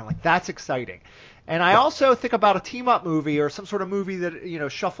up my neck. I'm like, that's exciting. And I also think about a team-up movie or some sort of movie that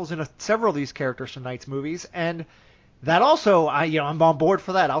shuffles in several of these characters from Knight's movies, and that also, I'm on board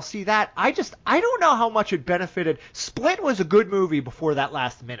for that. I'll see that. I don't know how much it benefited. Split was a good movie before that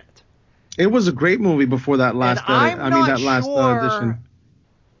last minute. It was a great movie before that last. Edition.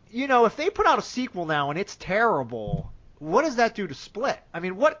 If they put out a sequel now and it's terrible, what does that do to Split? I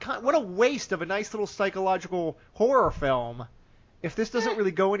mean, what a waste of a nice little psychological horror film if this doesn't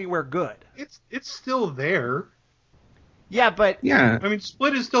really go anywhere good. It's still there. Yeah, but yeah, I mean,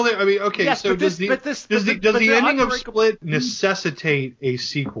 Split is still there. I mean, okay, yes, so does the ending of Split necessitate a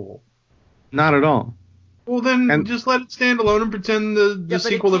sequel? Not at all. Well, then just let it stand alone and pretend the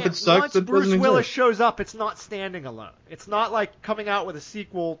sequel, if it sucks, once Bruce Willis shows up, it's not standing alone. It's not like coming out with a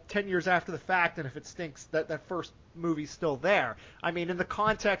sequel 10 years after the fact, and if it stinks, that first movie's still there. I mean, in the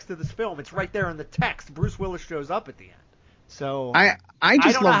context of this film, it's right there in the text. Bruce Willis shows up at the end. So I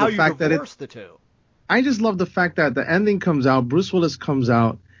just love the fact that the two. I just love the fact that the ending comes out, Bruce Willis comes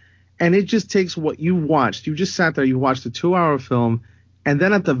out, and it just takes what you watched. You just sat there, you watched a 2-hour film, and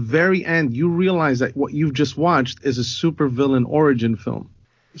then at the very end, you realize that what you've just watched is a supervillain origin film.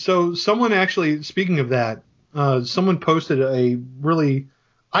 So someone actually, speaking of that, someone posted I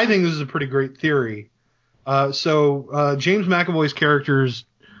think this is a pretty great theory. So James McAvoy's character's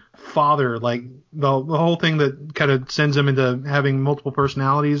father, like the whole thing that kind of sends him into having multiple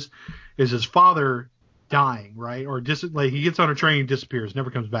personalities, is his father dying, right? Or he gets on a train, disappears,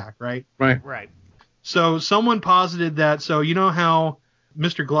 never comes back, right? Right. So someone posited that. So you know how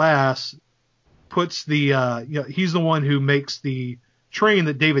Mr. Glass puts he's the one who makes the train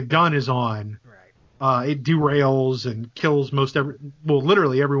that David Dunn is on. Right. It derails and kills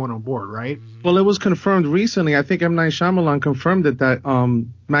literally everyone on board, right? Well, it was confirmed recently. I think M. Night Shyamalan confirmed it that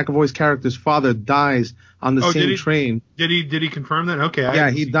McAvoy's character's father dies on the same train. Did he confirm that? Okay.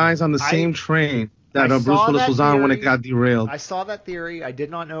 Yeah, he dies on the same train. that Bruce Willis was on when it got derailed. I saw that theory. I did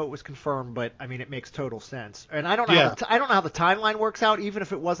not know it was confirmed, but I mean, it makes total sense. And I don't know. Yeah. I don't know how the timeline works out. Even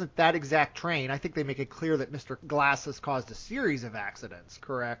if it wasn't that exact train, I think they make it clear that Mr. Glass has caused a series of accidents.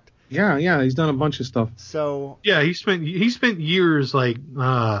 Correct? Yeah, he's done a bunch of stuff. So yeah, he spent years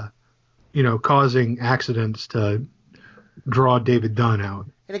causing accidents to draw David Dunn out.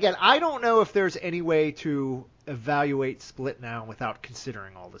 And again, I don't know if there's any way to evaluate Split now without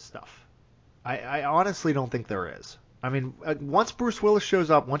considering all this stuff. I honestly don't think there is. I mean, once Bruce Willis shows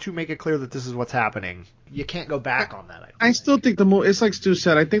up, once you make it clear that this is what's happening, you can't go back on that. I still think the movie, it's like Stu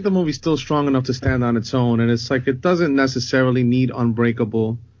said, I think the movie's still strong enough to stand on its own, and it's like it doesn't necessarily need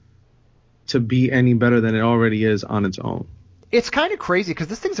Unbreakable to be any better than it already is on its own. It's kind of crazy because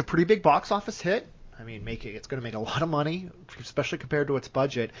this thing's a pretty big box office hit. I mean, it's going to make a lot of money, especially compared to its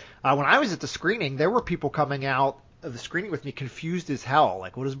budget. When I was at the screening, there were people coming out of the screening with me confused as hell.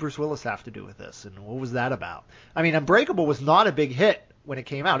 Like, what does Bruce Willis have to do with this? And what was that about? I mean, Unbreakable was not a big hit when it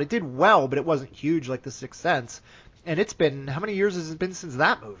came out. It did well, but it wasn't huge like The Sixth Sense. And it's been, how many years has it been since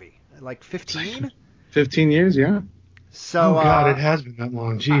that movie? Like 15? 15 years, yeah. So, oh, God, it has been that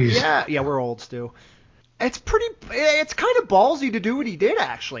long. Jeez. Yeah, we're old, Stu. It's kind of ballsy to do what he did,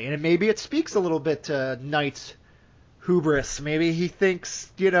 actually. And maybe it speaks a little bit to Knight's hubris. Maybe he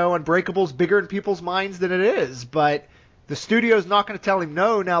thinks, Unbreakable's bigger in people's minds than it is. But the studio's not going to tell him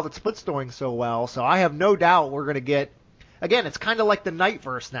no now that Split's doing so well. So I have no doubt we're going to get... Again, it's kind of like the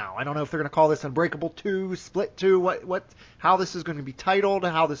Knightverse now. I don't know if they're going to call this Unbreakable 2, Split 2, how this is going to be titled,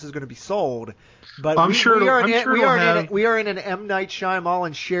 how this is going to be sold. But we are in an M. Night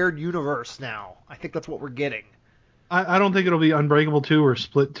Shyamalan shared universe now. I think that's what we're getting. I don't think it'll be Unbreakable 2 or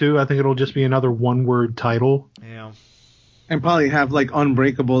Split 2. I think it'll just be another one-word title. Yeah. And probably have like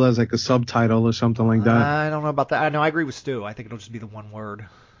Unbreakable as like a subtitle or something like that. I don't know about that. No, I agree with Stu. I think it'll just be the one word.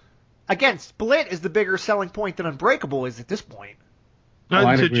 Again, Split is the bigger selling point than Unbreakable is at this point.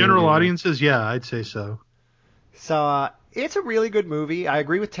 To general audiences, yeah, I'd say so. So it's a really good movie. I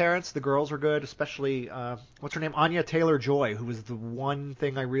agree with Terrence. The girls are good, especially, what's her name? Anya Taylor-Joy, who was the one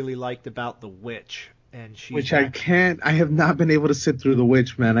thing I really liked about The Witch. And I have not been able to sit through The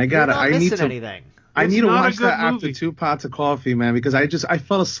Witch, man. I need to watch that after 2 pots of coffee, man, because I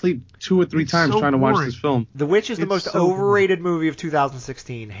fell asleep 2 or 3 times trying to watch this film. The Witch is the most overrated movie of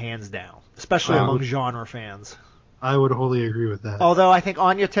 2016, hands down, especially among genre fans. I would wholly agree with that. Although I think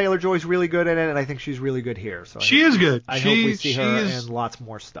Anya Taylor-Joy's really good in it, and I think she's really good here. So she is good. I hope we see her in lots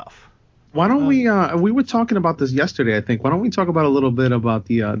more stuff. Why don't we were talking about this yesterday, I think. Why don't we talk about a little bit about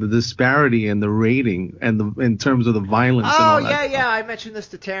the disparity in the rating and in terms of the violence and all that stuff. I mentioned this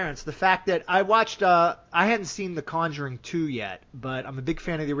to Terrence. The fact that I watched I hadn't seen The Conjuring 2 yet, but I'm a big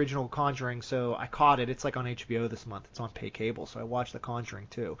fan of the original Conjuring, so I caught it. It's like on HBO this month. It's on pay cable, so I watched The Conjuring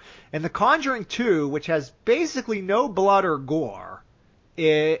 2. And The Conjuring 2, which has basically no blood or gore,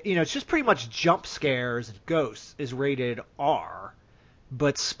 it's just pretty much jump scares and ghosts, is rated R.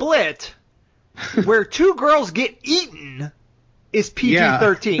 But Split, where 2 girls get eaten, is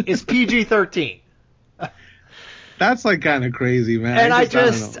PG-13. Is PG-13. That's like kind of crazy, man. And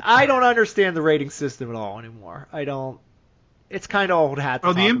I don't understand the rating system at all anymore. I don't. It's kind of old hat. The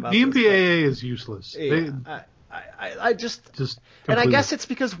MPAA is useless. Yeah, I just and I guess it's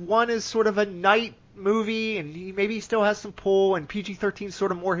because one is sort of a night movie, and maybe he still has some pull, and PG-13 is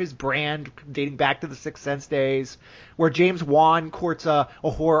sort of more his brand, dating back to the Sixth Sense days, where James Wan courts a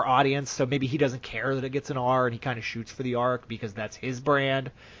horror audience, so maybe he doesn't care that it gets an R, and he kind of shoots for the R because that's his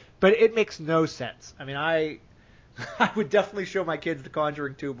brand. But it makes no sense. I mean, I would definitely show my kids The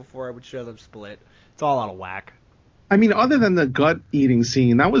Conjuring 2 before I would show them Split. It's all out of whack. I mean, other than the gut-eating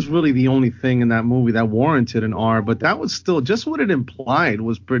scene, that was really the only thing in that movie that warranted an R, but that was still, just what it implied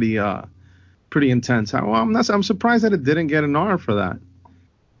was pretty intense. I'm surprised that it didn't get an R for that.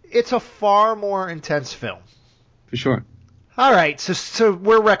 It's a far more intense film. For sure. All right, so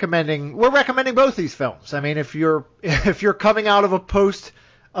we're recommending both these films. I mean, if you're coming out of a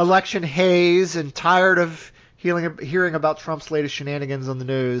post-election haze and tired of hearing about Trump's latest shenanigans on the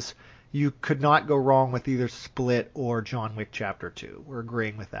news, you could not go wrong with either Split or John Wick Chapter 2. We're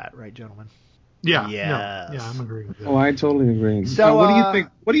agreeing with that, right, gentlemen? Yeah. Yes. No, yeah, I'm agreeing with that. Oh, I totally agree. So, what do you think?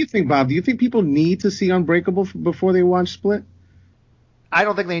 What do you think, Bob? Do you think people need to see Unbreakable before they watch Split? I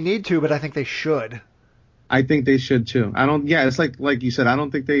don't think they need to, but I think they should. I think they should too. It's like you said. I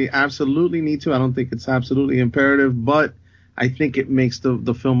don't think they absolutely need to. I don't think it's absolutely imperative, but I think it makes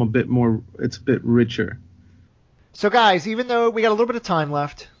the film a bit more. It's a bit richer. So, guys, even though we got a little bit of time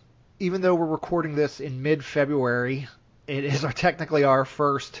left, even though we're recording this in mid-February, it is technically our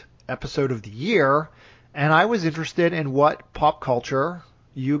first episode of the year, and I was interested in what pop culture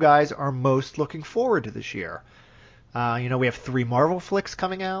you guys are most looking forward to this year. We have 3 Marvel flicks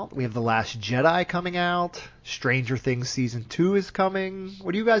coming out. We have The Last Jedi coming out. Stranger Things Season 2 is coming.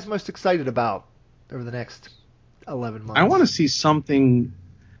 What are you guys most excited about over the next 11 months? I want to see something.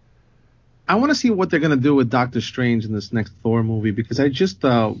 I want to see what they're going to do with Doctor Strange in this next Thor movie, because I just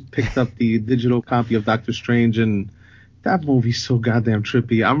picked up the digital copy of Doctor Strange, and that movie's so goddamn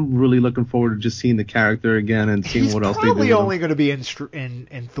trippy. I'm really looking forward to just seeing the character again and seeing what else they do. He's probably only going to be in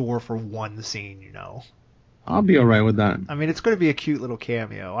Thor for one scene, I'll be all right with that. I mean, it's going to be a cute little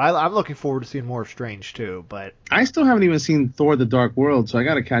cameo. I'm looking forward to seeing more of Strange, too, but... I still haven't even seen Thor the Dark World, so I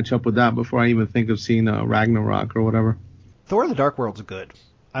got to catch up with that before I even think of seeing Ragnarok or whatever. Thor the Dark World's good.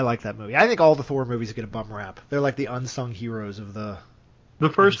 I like that movie. I think all the Thor movies get a bum rap. They're like the unsung heroes of the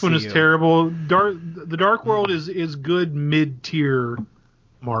first MCU. one is terrible. The Dark World is good mid-tier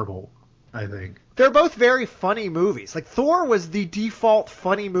Marvel, I think. They're both very funny movies. Like, Thor was the default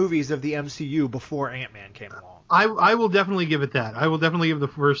funny movies of the MCU before Ant-Man came along. I will definitely give it that. I will definitely give the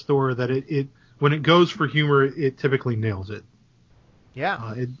first Thor that it when it goes for humor, it typically nails it.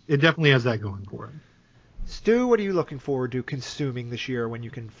 Yeah. It definitely has that going for it. Stu, what are you looking forward to consuming this year when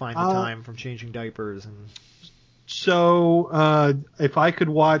you can find the time from changing diapers? So, if I could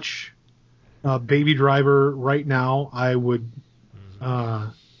watch Baby Driver right now, I would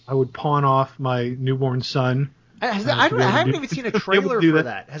pawn off my newborn son. I haven't even seen a trailer for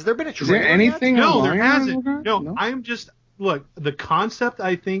that. Has there been a trailer? Is there anything? yet? No, there hasn't. No, I'm just look. The concept,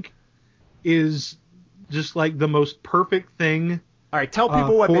 I think, is just like the most perfect thing. All right, tell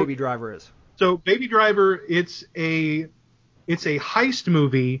people what Baby Driver is. So, Baby Driver, it's a heist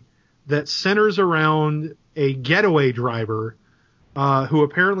movie that centers around a getaway driver who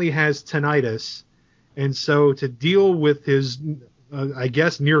apparently has tinnitus, and so to deal with his, I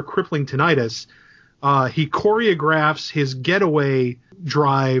guess, near crippling tinnitus, he choreographs his getaway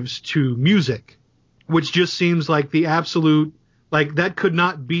drives to music, which just seems like the absolute, like that could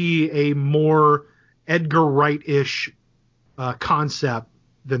not be a more Edgar Wright-ish concept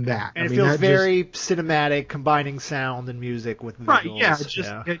than that. And it feels very cinematic, combining sound and music with visuals. Right, yeah, it's just,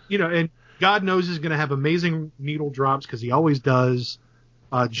 and God knows he's going to have amazing needle drops because he always does.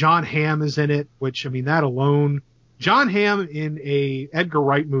 John Hamm is in it, which, I mean, that alone, John Hamm in a Edgar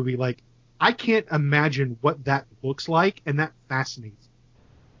Wright movie, like, I can't imagine what that looks like, and that fascinates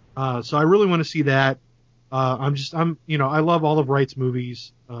me. So I really want to see that. I love all of Wright's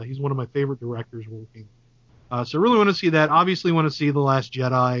movies. He's one of my favorite directors working. So I really want to see that. Obviously want to see The Last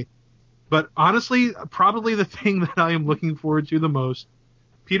Jedi. But honestly, probably the thing that I am looking forward to the most,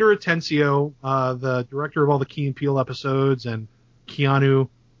 Peter Atencio, the director of all the Key and Peele episodes, and Keanu,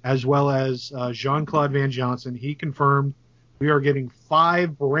 as well as Jean-Claude Van Johnson, he confirmed we are getting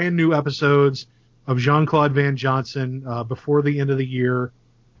 5 brand new episodes of Jean-Claude Van Johnson before the end of the year.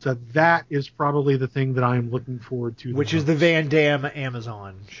 So that is probably the thing that I am looking forward to. Which is the Van Damme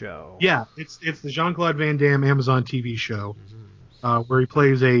Amazon show. Yeah, it's the Jean-Claude Van Damme Amazon TV show, where he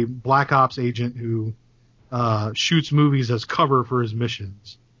plays a Black Ops agent who shoots movies as cover for his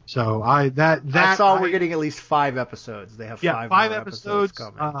missions. So I saw we're getting at least 5 episodes. They have 5 episodes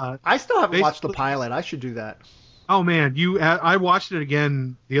coming. I still haven't watched the pilot. I should do that. Oh man, I watched it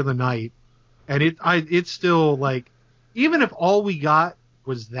again the other night, and it's still like, even if all we got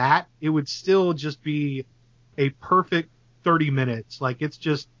was that, it would still just be a perfect 30 minutes. Like, it's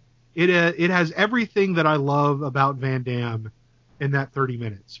just, it has everything that I love about Van Damme in that 30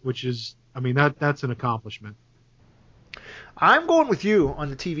 minutes, which is, I mean, that's an accomplishment. I'm going with you on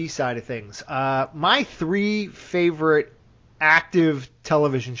the TV side of things. My 3 favorite active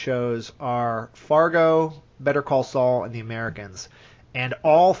television shows are Fargo, Better Call Saul, and The Americans. And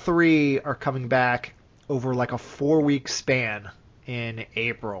all 3 are coming back over like a 4-week span in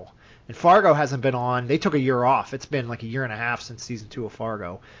April. And Fargo hasn't been on. They took a year off. It's been like a year and a half since season 2 of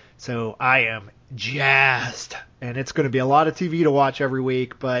Fargo. So I am jazzed. And it's going to be a lot of TV to watch every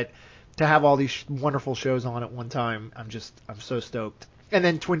week, but to have all these wonderful shows on at one time, I'm so stoked. And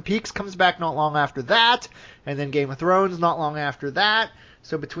then Twin Peaks comes back not long after that, and then Game of Thrones not long after that.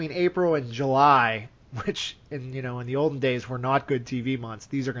 So between April and July, which in the olden days were not good TV months,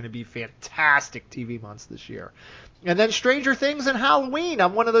 these are going to be fantastic TV months this year. And then Stranger Things and Halloween.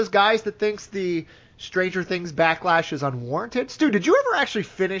 I'm one of those guys that thinks the Stranger Things backlash is unwarranted. Stu, did you ever actually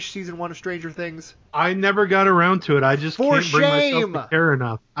finish season 1 of Stranger Things? I never got around to it. I just can't bring myself to care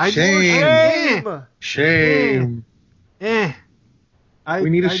enough. Shame. We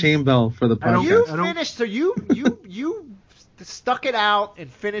need a shame bell for the podcast. You finished, so you stuck it out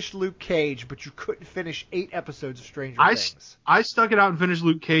and finished Luke Cage, but you couldn't finish 8 episodes of Stranger Things. I stuck it out and finished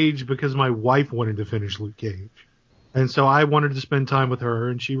Luke Cage because my wife wanted to finish Luke Cage. And so I wanted to spend time with her,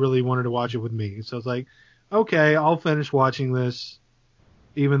 and she really wanted to watch it with me. So I was like, okay, I'll finish watching this,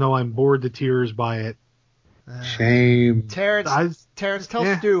 even though I'm bored to tears by it. Shame. Terrence, tell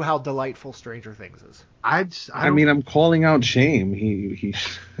Stu how delightful Stranger Things is. I mean, I'm calling out shame.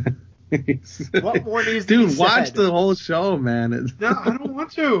 What more needs to be Dude, said? watch the whole show, man. No, I don't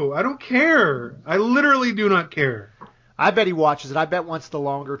want to. I don't care. I literally do not care. I bet he watches it. I bet once the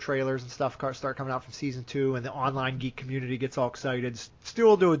longer trailers and stuff start coming out from season 2 and the online geek community gets all excited, Stu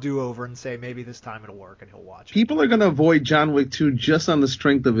will do a do-over and say maybe this time it'll work and he'll watch it. People are going to avoid John Wick 2 just on the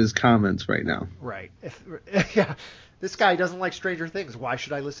strength of his comments right now. Right. Yeah, this guy doesn't like Stranger Things. Why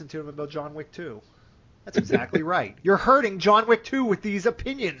should I listen to him about John Wick 2? That's exactly right. You're hurting John Wick 2 with these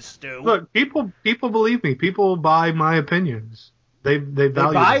opinions, Stu. Look, people believe me. People buy my opinions. They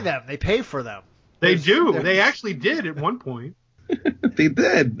buy them. They pay for them. They do. They actually did at one point. They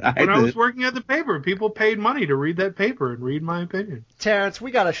did. I was working at the paper, people paid money to read that paper and read my opinion. Terrence,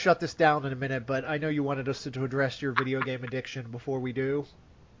 we got to shut this down in a minute, but I know you wanted us to address your video game addiction before we do.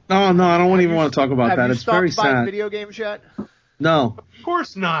 No, I don't even want to talk about that. It's very sad. Have you stopped buying video games yet? No. Of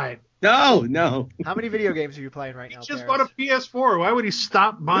course not. No. How many video games are you playing right now, He just Terrence? bought a PS4. Why would he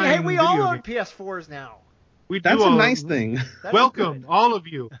stop buying we all own PS4s now. That's a nice thing. Welcome, all of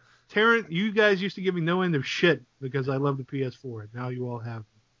you. Terrence, you guys used to give me no end of shit because I love the PS4. Now you all have.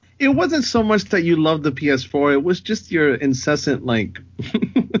 It wasn't so much that you loved the PS4. It was just your incessant,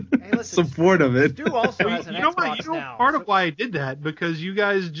 support of it. Stu also has an Xbox now. Part of why I did that, because you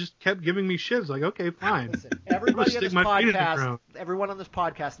guys just kept giving me shit. Like, okay, fine. Listen, everyone on this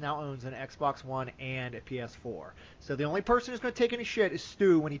podcast now owns an Xbox One and a PS4. So the only person who's going to take any shit is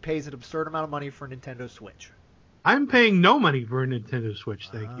Stu when he pays an absurd amount of money for a Nintendo Switch. I'm paying no money for a Nintendo Switch,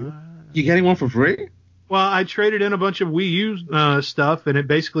 thank you. You getting one for free? Well, I traded in a bunch of Wii U stuff, and it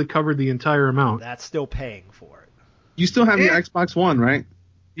basically covered the entire amount. That's still paying for it. You still have your Xbox One, right?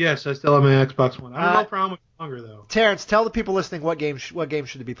 Yes, I still have my Xbox One. I have no problem with it longer, though. Terrence, tell the people listening what game should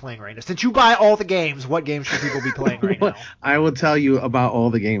they be playing right now. Since you buy all the games, what games should people be playing right now? I will tell you about all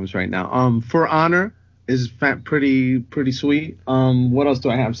the games right now. For Honor is pretty sweet. What else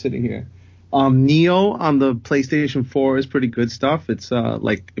do I have sitting here? Neo on the PlayStation 4 is pretty good stuff. It's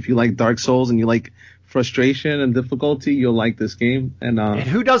if you like Dark Souls and you like frustration and difficulty, you'll like this game. And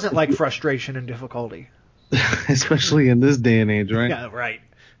who doesn't like frustration and difficulty? Especially in this day and age, right? Yeah, right.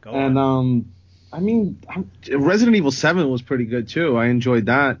 Go on. Resident Evil 7 was pretty good too. I enjoyed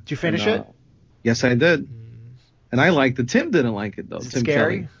that. Did you finish it? Yes, I did. And I liked it. Tim didn't like it though. Is it Tim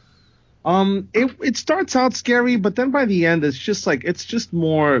scary? Kelly. It starts out scary, but then by the end, it's just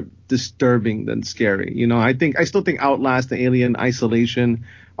more disturbing than scary. You know, I still think Outlast and Alien Isolation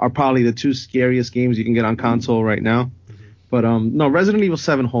are probably the two scariest games you can get on console right now. Mm-hmm. But no, Resident Evil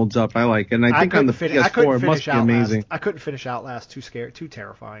 7 holds up. I like it. And I think on the PS4 it must be amazing. I couldn't finish Outlast. Too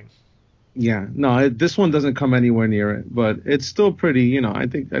terrifying. Yeah, no, this one doesn't come anywhere near it, but it's still pretty. You know, I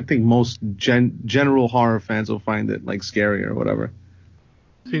think most general horror fans will find it scary or whatever.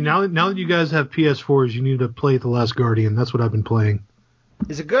 See, now that you guys have PS4s, you need to play The Last Guardian. That's what I've been playing.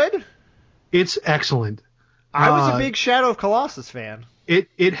 Is it good? It's excellent. I was a big Shadow of Colossus fan.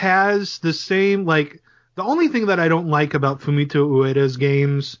 It has the same, the only thing that I don't like about Fumito Ueda's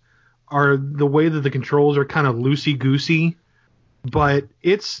games are the way that the controls are kind of loosey-goosey. But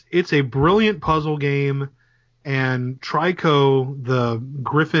it's a brilliant puzzle game, and Trico, the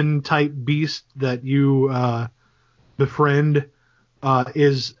griffin-type beast that you befriend,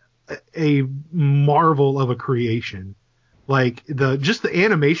 is a marvel of a creation. The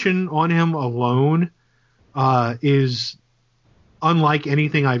animation on him alone is unlike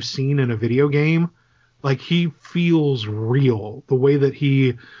anything I've seen in a video game. He feels real, the way that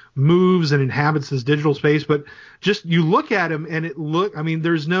he moves and inhabits this digital space. But just you look at him and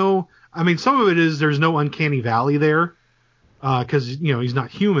some of it is there's no uncanny valley there because he's not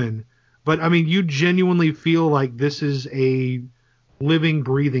human. But you genuinely feel like this is a living,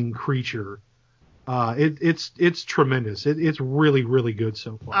 breathing creature. It's tremendous. It's really, really good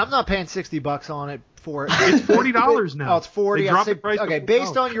so far. I'm not paying $60 on it for it. It's $40 now. Oh, it's $40. They dropped the price okay,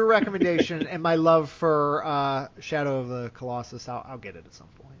 based on your recommendation and my love for Shadow of the Colossus, I'll get it at some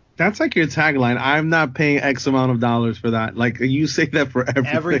point. That's like your tagline. I'm not paying X amount of dollars for that. You say that for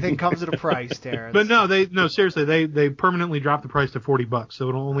everything. Everything comes at a price, Terrence. But seriously, they permanently dropped the price to $40, so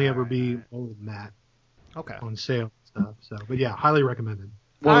it'll only ever be lower than that. Okay. On sale and stuff. So, but yeah, highly recommended.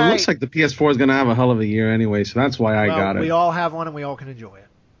 Well, it looks like the PS4 is going to have a hell of a year anyway, so that's why I got it. We all have one and we all can enjoy it.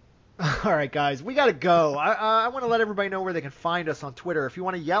 All right, guys, we got to go. I want to let everybody know where they can find us on Twitter. If you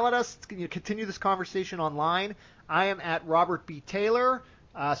want to yell at us, continue this conversation online, I am at Robert B. Taylor.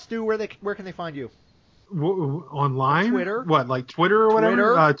 Stu, where can they find you? Online? Twitter? What, like Twitter or whatever?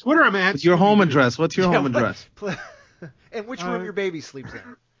 Twitter? Twitter, I'm at. What's your home Scooby-Doo. address? What's your home address? And which room your baby sleeps in.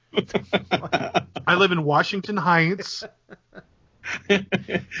 I live in Washington Heights. Give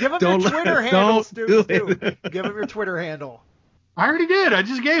him your Twitter handle, Stu. Give him your Twitter handle. I already did. I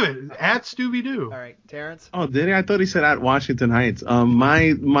just gave it. At Scooby-Doo. All right, Terrence? Oh, did he? I thought he said at Washington Heights.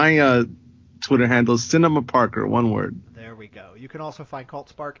 My Twitter handle is Cinema Parker, one word. There we go. You can also find Cult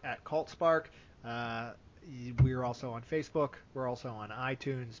Spark at Cult Spark. We're also on Facebook. We're also on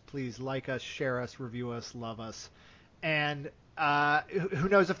iTunes. Please like us, share us, review us, love us. And who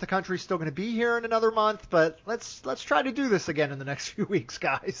knows if the country's still going to be here in another month, but let's try to do this again in the next few weeks,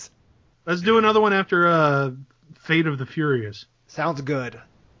 guys. Let's do another one after Fate of the Furious. Sounds good.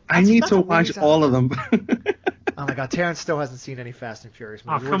 I need to watch all of them. Oh my God, Terrence still hasn't seen any Fast and Furious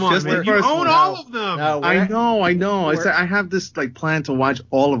movies. Oh, come on, man. You own all of them. No, I know. I said I have this plan to watch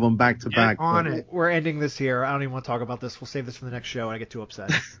all of them back to back. On it. We're ending this here. I don't even want to talk about this. We'll save this for the next show. I get too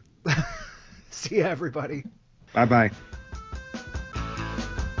upset. See ya, everybody. Bye-bye.